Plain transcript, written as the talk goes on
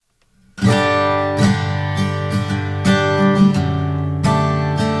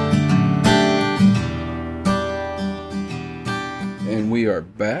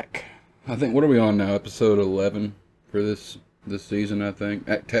back. I think, what are we on now? Episode 11 for this season, I think.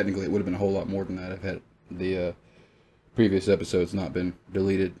 Technically, it would have been a whole lot more than that if had the previous episodes not been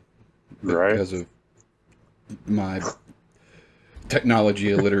deleted Right. because of my technology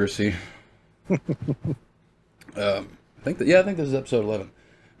illiteracy. I think this is episode 11.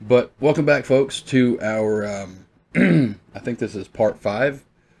 But welcome back, folks, to our, I think this is part 5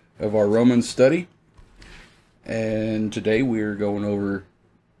 of our Romans study. And today we're going over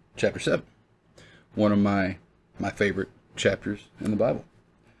chapter 7, one of my favorite chapters in the Bible.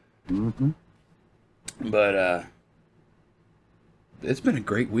 Mm-hmm. But it's been a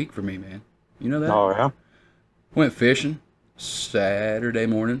great week for me, man. You know that? Oh, yeah? Went fishing Saturday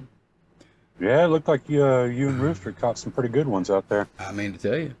morning. Yeah, it looked like you and Rooster caught some pretty good ones out there. I mean to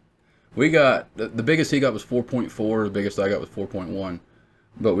tell you, we got the biggest he got was 4.4. The biggest I got was 4.1.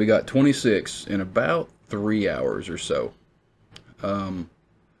 But we got 26 in about 3 hours or so.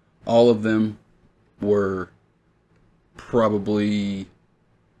 All of them were probably,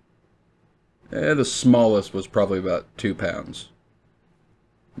 the smallest was probably about 2 pounds.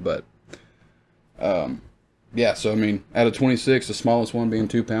 But, yeah, so I mean, out of 26, the smallest one being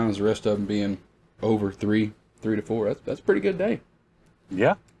 2 pounds, the rest of them being over 3 to 4. That's a pretty good day.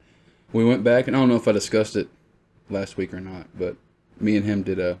 Yeah? We went back, and I don't know if I discussed it last week or not, but me and him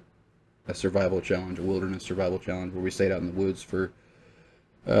did a survival challenge, a wilderness survival challenge, where we stayed out in the woods for,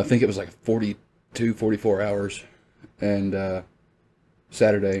 I think it was like 42, 44 hours. And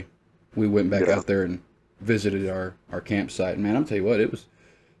Saturday, we went back out there and visited our campsite. And man, I'm tell you what, it's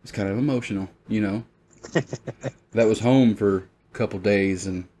kind of emotional, you know. That was home for a couple days,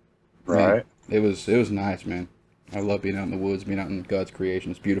 and Right. man, it was nice, man. I love being out in the woods, being out in God's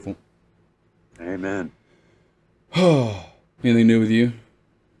creation. It's beautiful. Amen. Oh, anything new with you?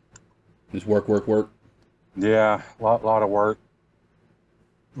 Just work. Yeah, lot of work.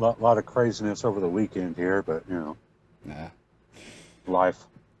 Lot of craziness over the weekend here, but, Nah. life.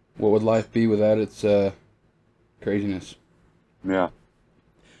 What would life be without its craziness? Yeah.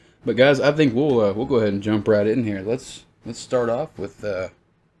 But guys, I think we'll go ahead and jump right in here. Let's start off with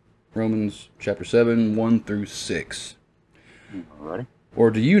Romans chapter 7, 1 through 6. Alrighty.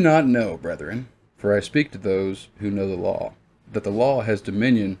 Or do you not know, brethren, for I speak to those who know the law, that the law has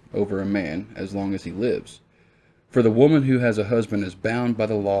dominion over a man as long as he lives? For the woman who has a husband is bound by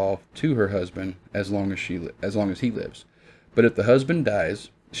the law to her husband as long as he lives. But if the husband dies,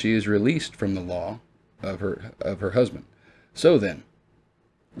 she is released from the law of her husband. So then,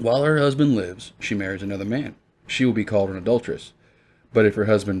 while her husband lives, she marries another man. She will be called an adulteress. But if her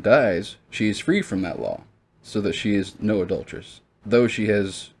husband dies, she is free from that law, so that she is no adulteress, though she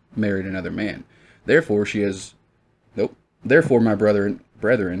has married another man. Therefore, my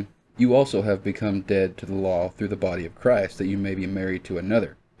brethren, you also have become dead to the law through the body of Christ, that you may be married to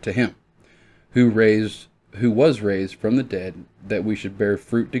another, to him, who was raised from the dead, that we should bear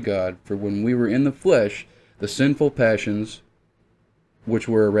fruit to God. For when we were in the flesh, the sinful passions which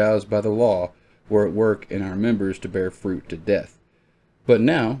were aroused by the law were at work in our members to bear fruit to death. But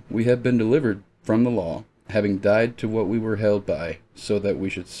now we have been delivered from the law, having died to what we were held by, so that we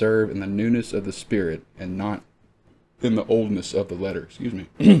should serve in the newness of the Spirit and not in the oldness of the letter. Excuse me.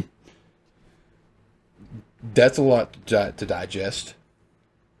 That's a lot to digest.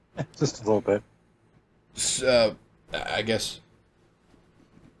 Just a little bit. I guess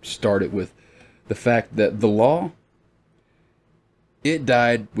start it with the fact that the law, it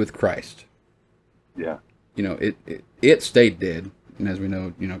died with Christ. Yeah. You know, it stayed dead, and as we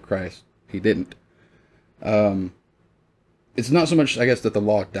know, Christ, he didn't. It's not so much, I guess, that the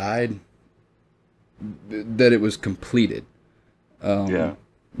law died, that it was completed. Yeah.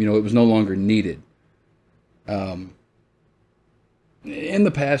 It was no longer needed. In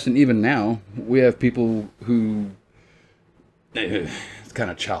the past and even now, we have people who, it's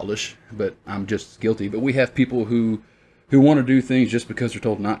kind of childish, but I'm just guilty, but we have people who want to do things just because they're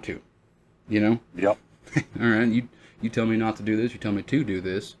told not to, Yep. All right, you tell me not to do this, you tell me to do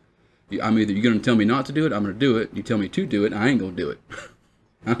this. You're going to tell me not to do it, I'm going to do it. You tell me to do it, I ain't going to do it.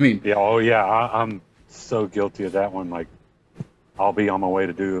 I mean... Yeah, oh yeah, I'm so guilty of that one. Like, I'll be on my way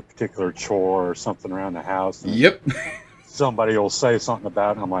to do a particular chore or something around the house. Yep. Somebody will say something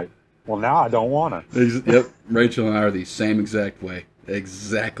about it, and I'm like, well, now I don't want to. Yep. Rachel and I are the same exact way.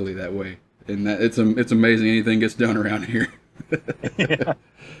 Exactly that way. And it's amazing anything gets done around here. Yeah.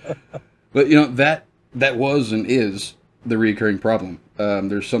 But, that was and is the recurring problem.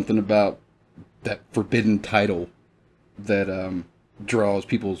 There's something about that forbidden title that draws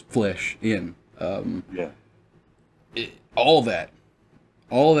people's flesh in. Yeah. All that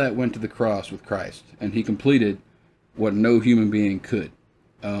went to the cross with Christ, and he completed what no human being could.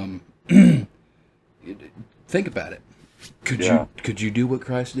 Um, think about it. Yeah. Could you do what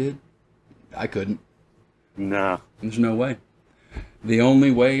Christ did? I couldn't. Nah. There's no way. The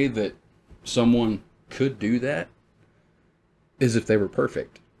only way that someone could do that is if they were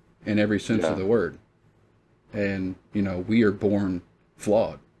perfect in every sense Yeah. of the word. And, you know, we are born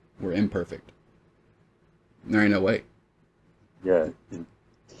flawed. We're imperfect. There ain't no way. Yeah. And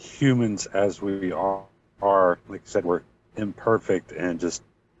humans as we are, like I said, we're imperfect, and just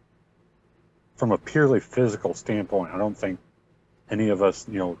from a purely physical standpoint, I don't think any of us,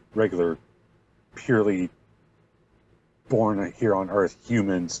 regular, purely born here on earth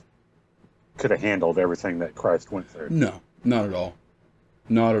humans could have handled everything that Christ went through. No, not at all.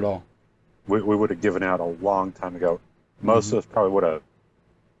 Not at all. We would have given out a long time ago. Most of us probably would have,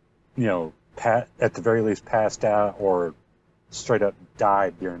 at the very least passed out or straight up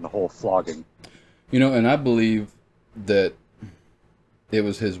died during the whole flogging. You know, and I believe that it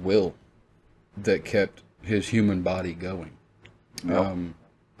was his will that kept his human body going. Yep.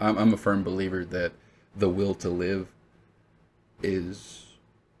 I'm a firm believer that the will to live is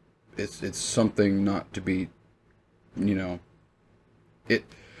it's something not to be, the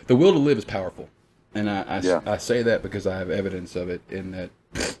will to live is powerful, and I say that because I have evidence of it. In that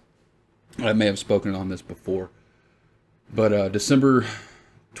I may have spoken on this before, but December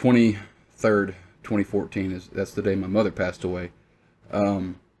 23rd, 2014 that's the day my mother passed away.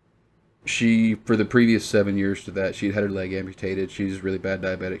 She, for the previous 7 years to that, she'd had her leg amputated. She's really bad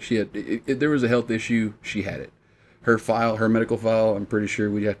diabetic. She had, there was a health issue. She had it. Her medical file, I'm pretty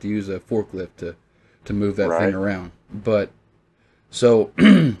sure we'd have to use a forklift to move that thing around. But, so,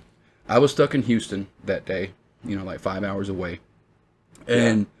 I was stuck in Houston that day, like 5 hours away.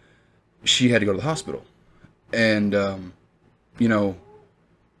 And she had to go to the hospital. And,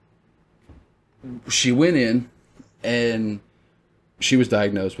 she went in, and she was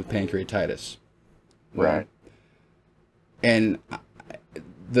diagnosed with pancreatitis. Right. And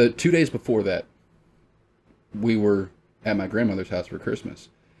the 2 days before that, we were at my grandmother's house for Christmas.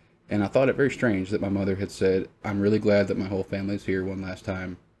 And I thought it very strange that my mother had said, I'm really glad that my whole family's here one last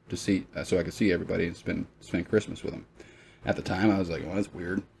time to see, so I could see everybody and spend Christmas with them. At the time, I was like, well, that's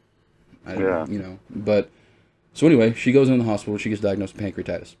weird. But, so anyway, she goes into the hospital, she gets diagnosed with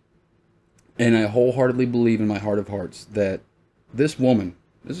pancreatitis. And I wholeheartedly believe in my heart of hearts that this woman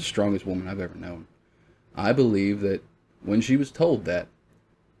is the strongest woman I've ever known. I believe that when she was told that,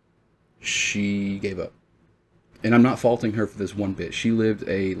 she gave up. And I'm not faulting her for this one bit. She lived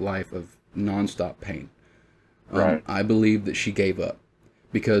a life of nonstop pain. Right. I believe that she gave up.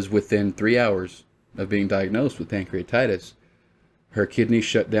 Because within 3 hours of being diagnosed with pancreatitis, her kidneys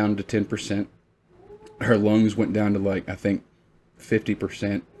shut down to 10%. Her lungs went down to I think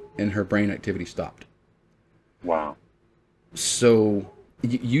 50%. And her brain activity stopped. Wow. So,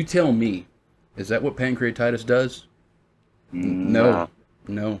 you tell me, is that what pancreatitis does? Nah.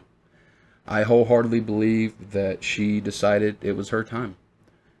 No. I wholeheartedly believe that she decided it was her time.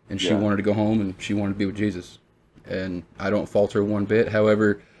 And she wanted to go home, and she wanted to be with Jesus. And I don't fault her one bit.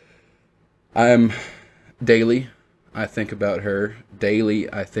 However, I think about her.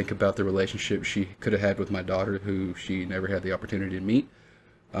 Daily, I think about the relationship she could have had with my daughter, who she never had the opportunity to meet.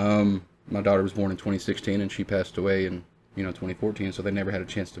 My daughter was born in 2016, and she passed away in 2014, so they never had a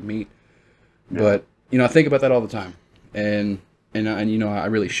chance to meet. Yeah. But I think about that all the time, and I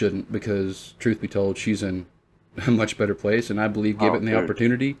really shouldn't, because truth be told, she's in a much better place, and I believe given the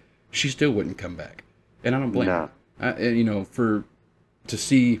opportunity, she still wouldn't come back, and I don't blame her. To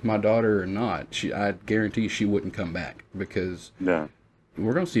see my daughter or not, I guarantee she wouldn't come back, because we're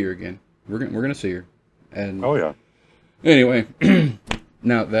gonna see her again. We're gonna see her, and anyway.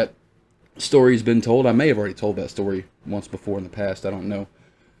 Now that story's been told, I may have already told that story once before in the past. I don't know,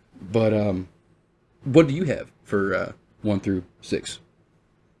 but what do you have for 1 through 6?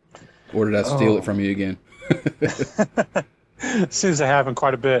 Or did I steal it from you again? Seems to happen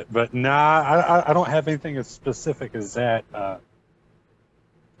quite a bit, but nah, I don't have anything as specific as that.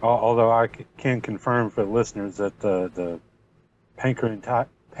 Although I can confirm for the listeners that the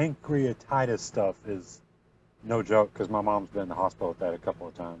pancreatitis stuff is no joke, because my mom's been in the hospital with that a couple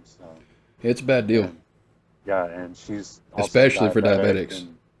of times. So. It's a bad deal. And she's also especially for diabetics,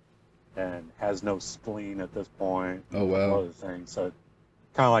 and has no spleen at this point. Oh wow! Other things, so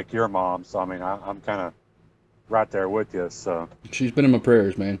kind of like your mom. So I mean, I'm kind of right there with you. So she's been in my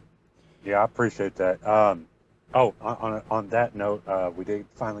prayers, man. Yeah, I appreciate that. On that note, we did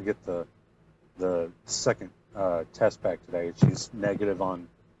finally get the second test back today. She's negative on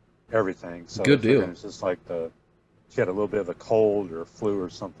everything. So good deal. It's just like she had a little bit of a cold or flu or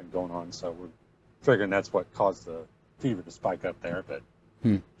something going on. So we're figuring that's what caused the fever to spike up there. But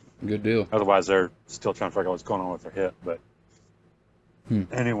Good deal. Otherwise, they're still trying to figure out what's going on with their hip. But Hmm.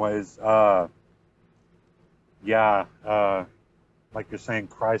 anyways, yeah, like you're saying,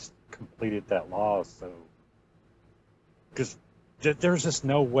 Christ completed that law. So because there's just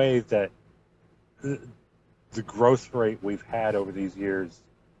no way that the growth rate we've had over these years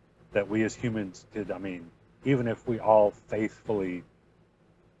that we as humans could, I mean, even if we all faithfully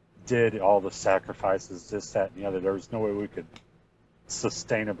did all the sacrifices, this, that, and the other, there was no way we could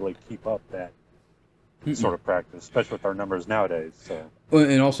sustainably keep up that sort of practice, especially with our numbers nowadays. So, Well,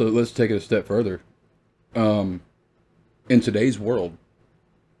 and also, let's take it a step further. In today's world,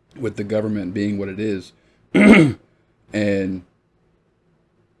 with the government being what it is, and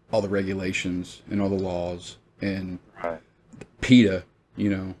all the regulations and all the laws and right. PETA,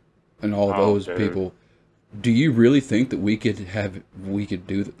 and all those dude. people, do you really think that we could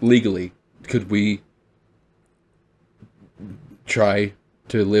do legally? Could we try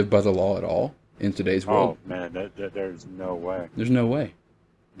to live by the law at all in today's world? Oh man, there's no way. There's no way.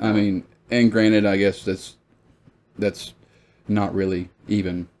 I mean, and granted, I guess that's not really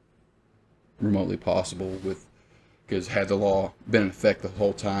even remotely possible because had the law been in effect the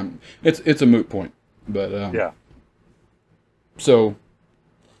whole time, it's a moot point. But Yeah. So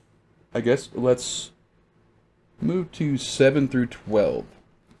I guess let's move to 7 through 12.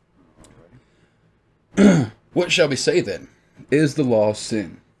 What shall we say then? Is the law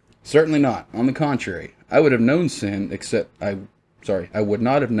sin? Certainly not. On the contrary, I would have known sin I would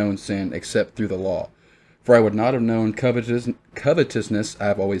not have known sin except through the law. For I would not have known covetousness,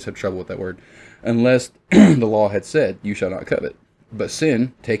 I've always had trouble with that word, unless the law had said, you shall not covet. But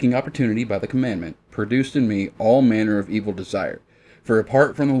sin, taking opportunity by the commandment, produced in me all manner of evil desire. For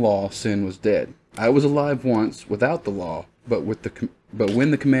apart from the law, sin was dead. I was alive once without the law, but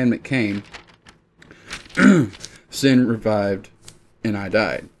when the commandment came, sin revived, and I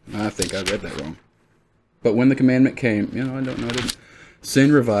died. I think I read that wrong. But when the commandment came, I don't know, I didn't.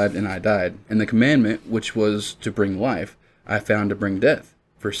 Sin revived, and I died. And the commandment, which was to bring life, I found to bring death.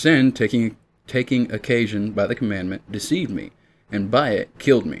 For sin, taking occasion by the commandment, deceived me, and by it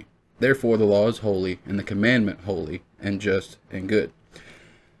killed me. Therefore the law is holy, and the commandment holy, and just, and good.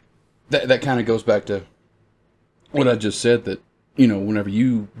 That kind of goes back to what I just said, that, whenever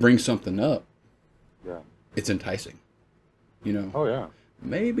you bring something up, Yeah. it's enticing. Oh yeah.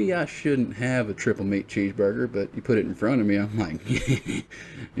 Maybe I shouldn't have a triple meat cheeseburger, but you put it in front of me, I'm like,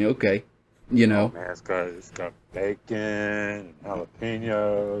 okay, Oh man, it's got bacon and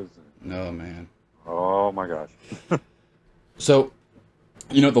jalapenos. No, man. Oh my gosh. So,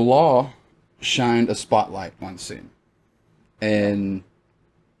 the law shined a spotlight on sin. And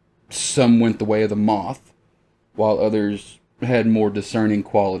some went the way of the moth, while others had more discerning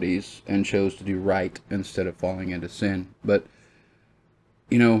qualities and chose to do right instead of falling into sin. But,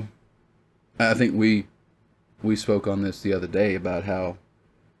 I think we spoke on this the other day about how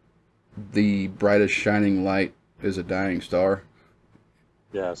the brightest shining light is a dying star.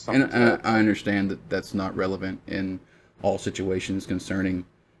 Yeah. And I understand that that's not relevant in all situations concerning,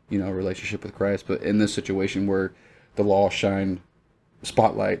 a relationship with Christ. But in this situation where the law shined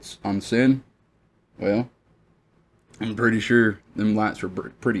spotlights on sin, well, I'm pretty sure them lights were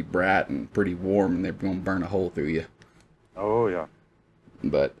pretty bright and pretty warm, and they're going to burn a hole through you. Oh yeah.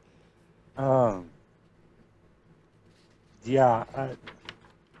 But Yeah.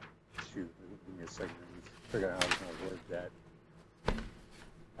 Shoot. Give me a second. Let me figure out how I was going to word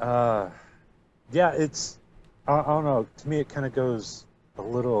that. Yeah. It's. I don't know. To me, it kind of goes a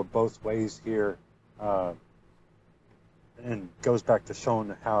little both ways here, and goes back to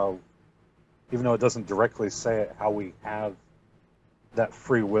showing how, even though it doesn't directly say it, how we have that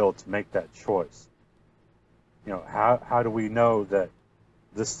free will to make that choice. How do we know that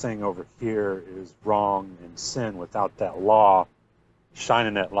this thing over here is wrong and sin without that law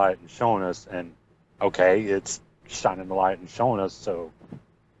shining that light and showing us? And okay, it's shining the light and showing us. So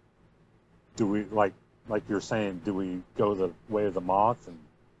do we, like you're saying, do we go the way of the moth and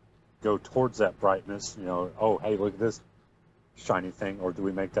go towards that brightness? Oh, hey, look at this shiny thing, or do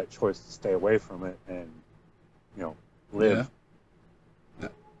we make that choice to stay away from it and live?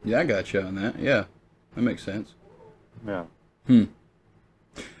 Yeah, I got you on that. Yeah, that makes sense. Yeah.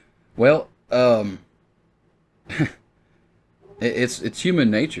 Well, it's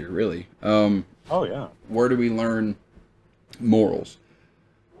human nature, really. Oh yeah. Where do we learn morals?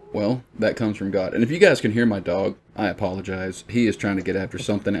 Well, that comes from God. And if you guys can hear my dog, I apologize. He is trying to get after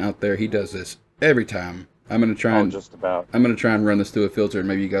something out there. He does this every time. I'm gonna try and just about. I'm gonna try and run this through a filter, and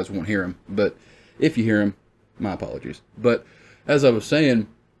maybe you guys won't hear him. But if you hear him, my apologies. But as I was saying,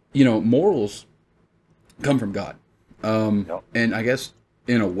 morals come from God. Yep. And I guess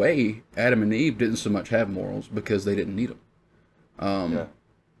in a way, Adam and Eve didn't so much have morals because they didn't need them. Yeah.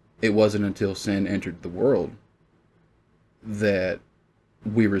 It wasn't until sin entered the world that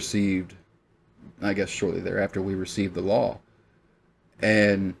we received, I guess shortly thereafter, we received the law.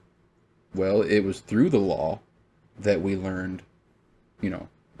 And, well, it was through the law that we learned,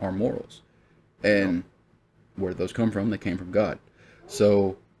 our morals. And where did those come from? They came from God.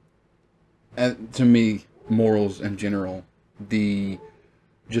 So, to me, morals in general,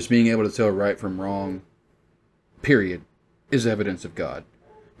 just being able to tell right from wrong, period, is evidence of God.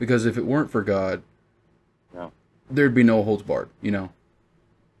 Because if it weren't for God, there'd be no holds barred,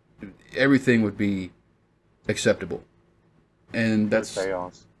 Everything would be acceptable. And that's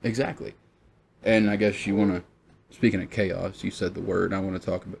chaos. Exactly. And I guess you want to, speaking of chaos, you said the word, I want to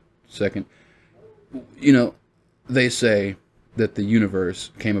talk about a second. They say that the universe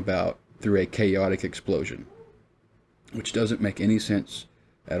came about through a chaotic explosion, which doesn't make any sense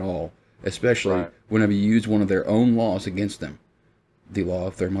at all, especially whenever you use one of their own laws against them, the law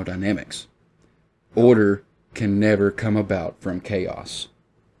of thermodynamics. Order can never come about from chaos.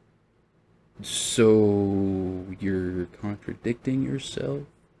 So you're contradicting yourself?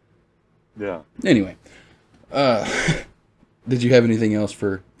 Yeah. Anyway, did you have anything else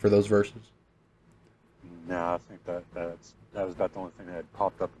for those verses? No, I think that was about the only thing that had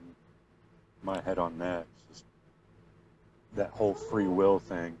popped up in my head on that. It's just that whole free will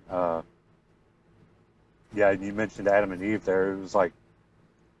thing. Yeah, you mentioned Adam and Eve there. It was like,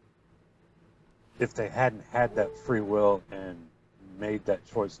 if they hadn't had that free will and made that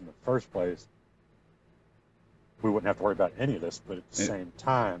choice in the first place, we wouldn't have to worry about any of this. But at the same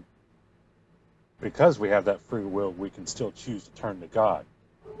time, because we have that free will, we can still choose to turn to God.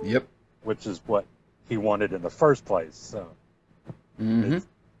 Yep. Which is what he wanted in the first place. So it's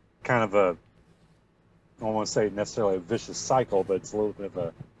kind of I don't want to say necessarily a vicious cycle, but it's a little bit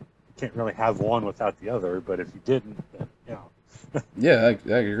of you can't really have one without the other. But if you didn't, then, Yeah,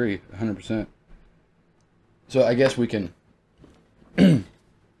 I agree 100%. So I guess we can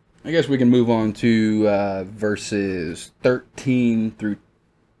move on to verses 13 through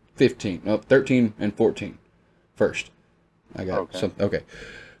 15. No, 13 and 14 first. I got something. Okay.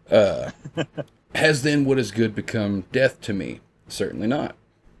 Has then what is good become death to me? Certainly not.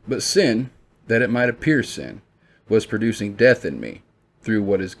 But sin, that it might appear sin, was producing death in me through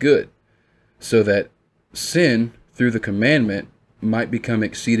what is good, so that sin, through the commandment, might become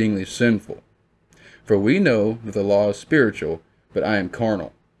exceedingly sinful. For we know that the law is spiritual, but I am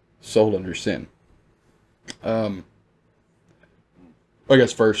carnal, sold under sin. I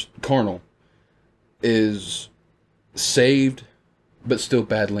guess first, carnal is saved, but still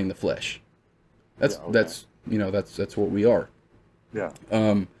battling the flesh. That's what we are. Yeah.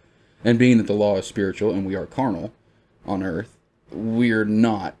 And being that the law is spiritual and we are carnal on earth, we are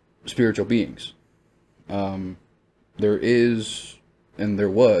not spiritual beings. There is and there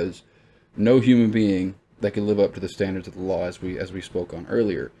was no human being that could live up to the standards of the law as we spoke on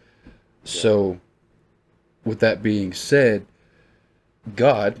earlier. Yeah. So, with that being said,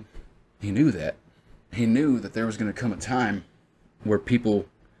 God, he knew that. He knew that there was going to come a time where people,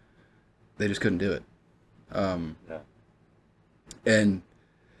 they just couldn't do it. And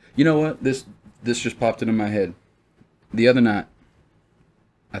you know what? This just popped into my head. The other night,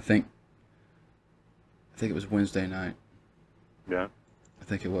 I think it was Wednesday night. Yeah. I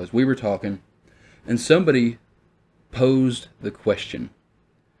think it was. We were talking, and somebody posed the question: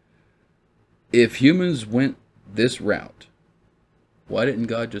 if humans went this route, why didn't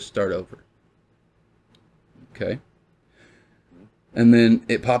God just start over? Okay. And then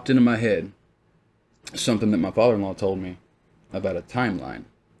it popped into my head something that my father-in-law told me about a timeline.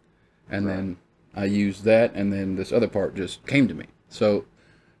 And then I used that, and then this other part just came to me. So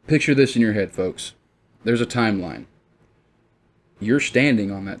picture this in your head, folks. There's a timeline. You're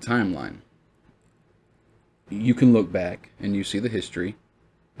standing on that timeline. You can look back and you see the history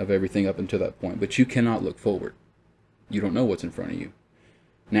of everything up until that point, but you cannot look forward. You don't know what's in front of you.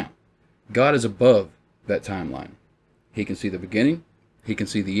 Now, God is above that timeline. He can see the beginning. He can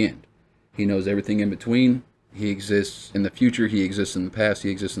see the end. He knows everything in between. He exists in the future. He exists in the past.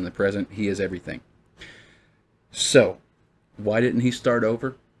 He exists in the present. He is everything. So, why didn't he start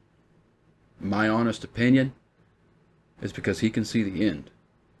over? My honest opinion is because he can see the end.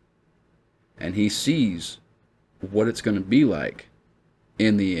 And he sees what it's going to be like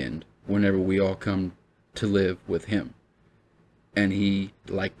in the end whenever we all come to live with him. And he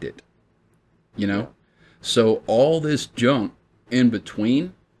liked it. You know? Yeah. So all this junk in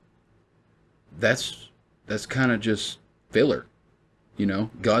between, that's kind of just filler.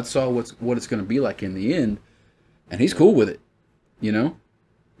 God saw what it's going to be like in the end, and he's cool with it.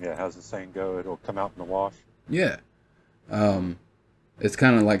 Yeah, how's the saying go? It'll come out in the wash. Yeah. Um, it's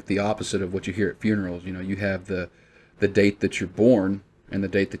kind of like the opposite of what you hear at funerals. You know, you have the date that you're born and the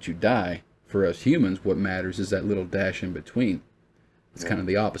date that you die. For us humans, what matters is that little dash in between. It's kind of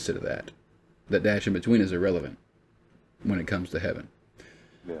the opposite of that. That dash in between is irrelevant when it comes to heaven.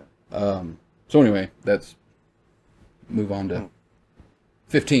 Yeah. So anyway, that's move on to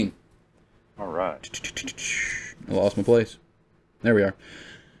 15. All right. I lost my place. There we are.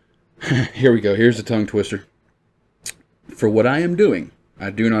 Here we go. Here's the tongue twister. For what I am doing,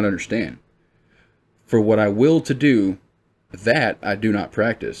 I do not understand. For what I will to do, that I do not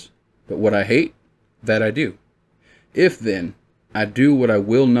practice. But what I hate, that I do. If then I do what I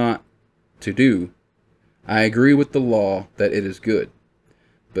will not to do, I agree with the law that it is good.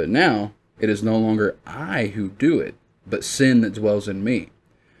 But now it is no longer I who do it, but sin that dwells in me.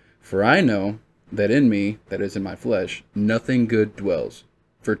 For I know that in me, that is in my flesh, nothing good dwells.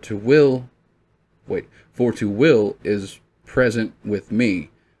 For to will is present with me,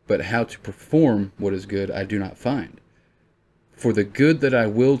 but how to perform what is good I do not find. For the good that I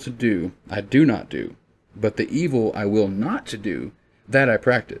will to do, I do not do, but the evil I will not to do, that I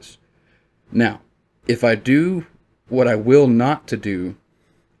practice. Now, if I do what I will not to do,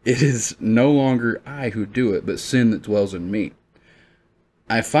 it is no longer I who do it, but sin that dwells in me.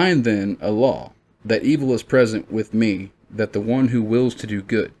 I find then a law, that evil is present with me, that the one who wills to do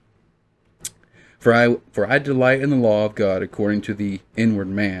good. For I delight in the law of God according to the inward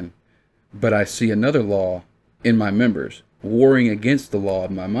man, but I see another law in my members, warring against the law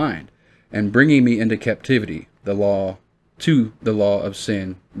of my mind, and bringing me into captivity, the law of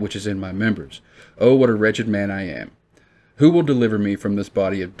sin which is in my members. Oh, what a wretched man I am! Who will deliver me from this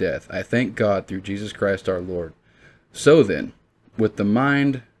body of death? I thank God through Jesus Christ our Lord. So then, with the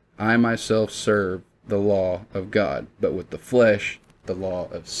mind I myself serve the law of God, but with the flesh the law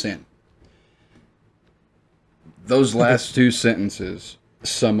of sin. Those last two sentences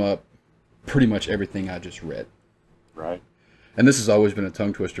sum up pretty much everything I just read. Right. And this has always been a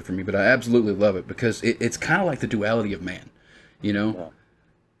tongue twister for me, but I absolutely love it because it's kind of like the duality of man. You know, Yeah.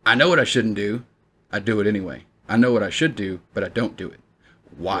 I know what I shouldn't do. I do it anyway. I know what I should do, but I don't do it.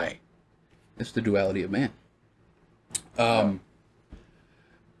 Why? Yeah. It's the duality of man.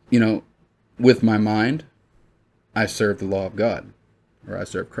 You know, with my mind, I serve the law of God, or I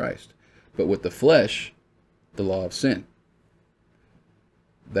serve Christ. But with the flesh, the law of sin.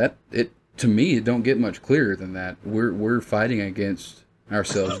 To me, it don't get much clearer than that. We're fighting against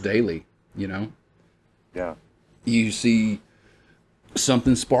ourselves daily, you know? Yeah. You see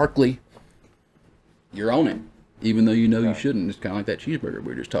something sparkly, you're on it, even though you know you shouldn't. It's kind of like that cheeseburger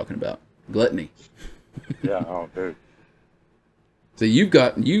we were just talking about. Gluttony. Yeah. Oh, dude. So you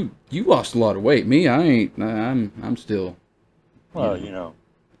lost a lot of weight. Me, I ain't. I'm still. Well, you know,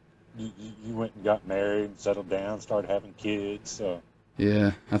 you went and got married and settled down, started having kids. So.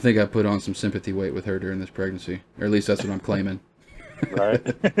 Yeah, I think I put on some sympathy weight with her during this pregnancy, or at least that's what I'm claiming.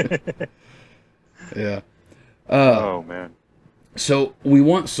 Right. Yeah. Oh man. So we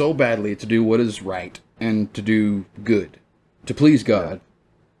want so badly to do what is right and to do good, to please God,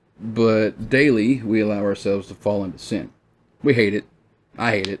 but daily we allow ourselves to fall into sin. We hate it.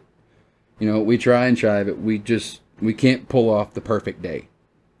 I hate it. You know, we try and try, but we can't pull off the perfect day.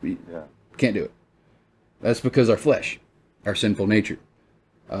 We can't do it. That's because our flesh, our sinful nature,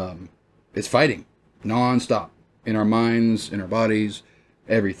 is fighting non-stop in our minds, in our bodies,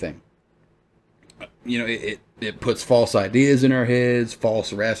 everything. You know, it puts false ideas in our heads,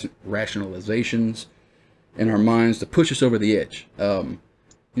 false rationalizations in our minds to push us over the edge. You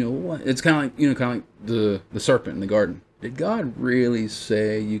know, it's kind of like the serpent in the garden. Did God really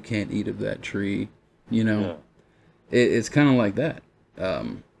say you can't eat of that tree? You know, it's kind of like that.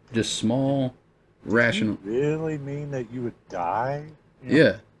 Just small, rational. Do you really mean that you would die? You know?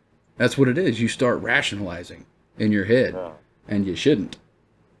 Yeah, that's what it is. You start rationalizing in your head, and you shouldn't,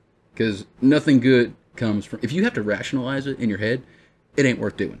 because nothing good comes from. If you have to rationalize it in your head, it ain't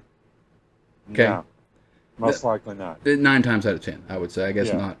worth doing. Okay. Yeah. Most likely not. 9 times out of 10, I would say. I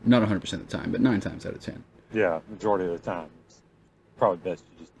guess not 100% of the time, but 9 times out of 10. Yeah, majority of the time. It's probably best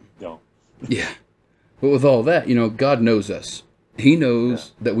you just don't. Yeah. But with all that, you know, God knows us. He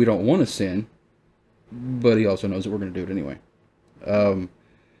knows that we don't want to sin, but he also knows that we're going to do it anyway.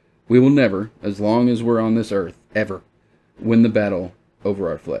 We will never, as long as we're on this earth, ever win the battle over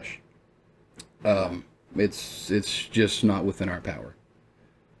our flesh. It's just not within our power.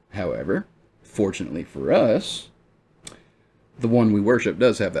 However, fortunately for us, the one we worship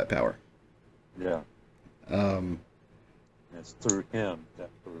does have that power. Yeah. It's through him that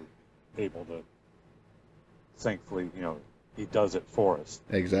we're able to thankfully, you know, He does it for us.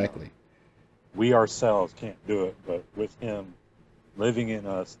 Exactly. We ourselves can't do it, but with him living in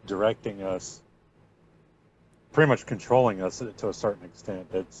us, directing us, pretty much controlling us to a certain extent,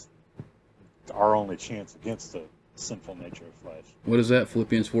 that's our only chance against the sinful nature of flesh. What is that?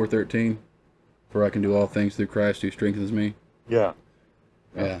 Philippians 4:13? For I can do all things through Christ who strengthens me. Yeah.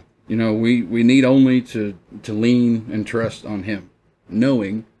 Yeah. You know, we need only to lean and trust on him,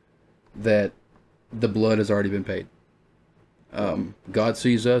 knowing that the blood has already been paid. God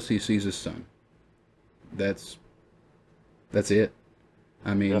sees us, he sees his son. That's it.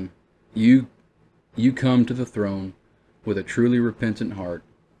 I mean, you come to the throne with a truly repentant heart.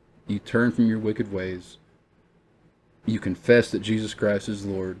 You turn from your wicked ways. You confess that Jesus Christ is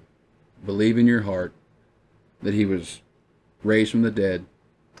Lord. Believe in your heart that he was raised from the dead.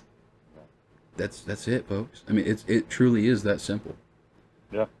 That's it, folks. I mean, it truly is that simple.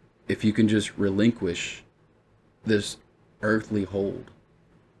 Yeah. If you can just relinquish this earthly hold,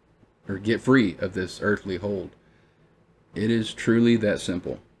 or get free of this earthly hold, it is truly that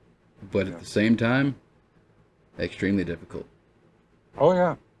simple. But at the same time, extremely difficult. Oh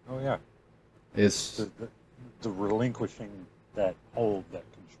yeah. Oh yeah. It's the relinquishing that hold, that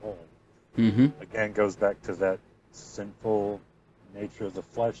control. mm-hmm. Again, goes back to that sinful nature of the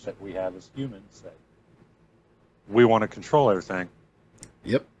flesh that we have as humans. That we want to control everything.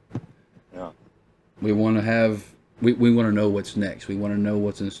 Yep. Yeah. We want to have. We want to know what's next. We want to know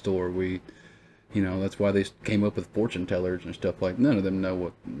what's in store. That's why they came up with fortune tellers and stuff like. None of them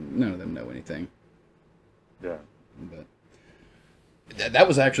know anything. Yeah. But that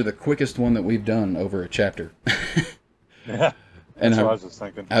was actually the quickest one that we've done over a chapter. Yeah. And That's what I was just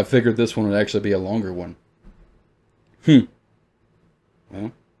thinking. I figured this one would actually be a longer one.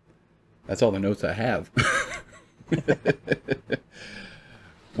 Well, that's all the notes I have.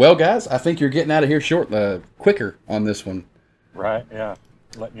 Well, guys, I think you're getting out of here quicker on this one. Right, yeah.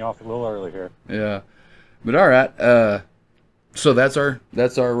 Letting you off a little early here. Yeah. But all right. So that's our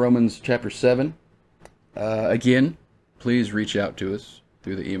Romans chapter 7. Again, please reach out to us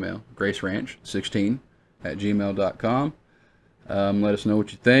through the email, graceranch16@gmail.com. Let us know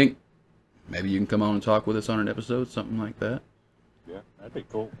what you think. Maybe you can come on and talk with us on an episode, something like that. Yeah, that'd be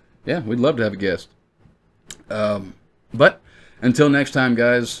cool. Yeah, we'd love to have a guest. But until next time,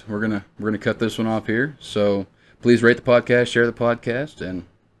 guys, we're gonna cut this one off here. So please rate the podcast, share the podcast, and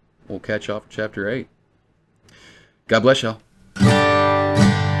we'll catch you off for chapter 8. God bless y'all.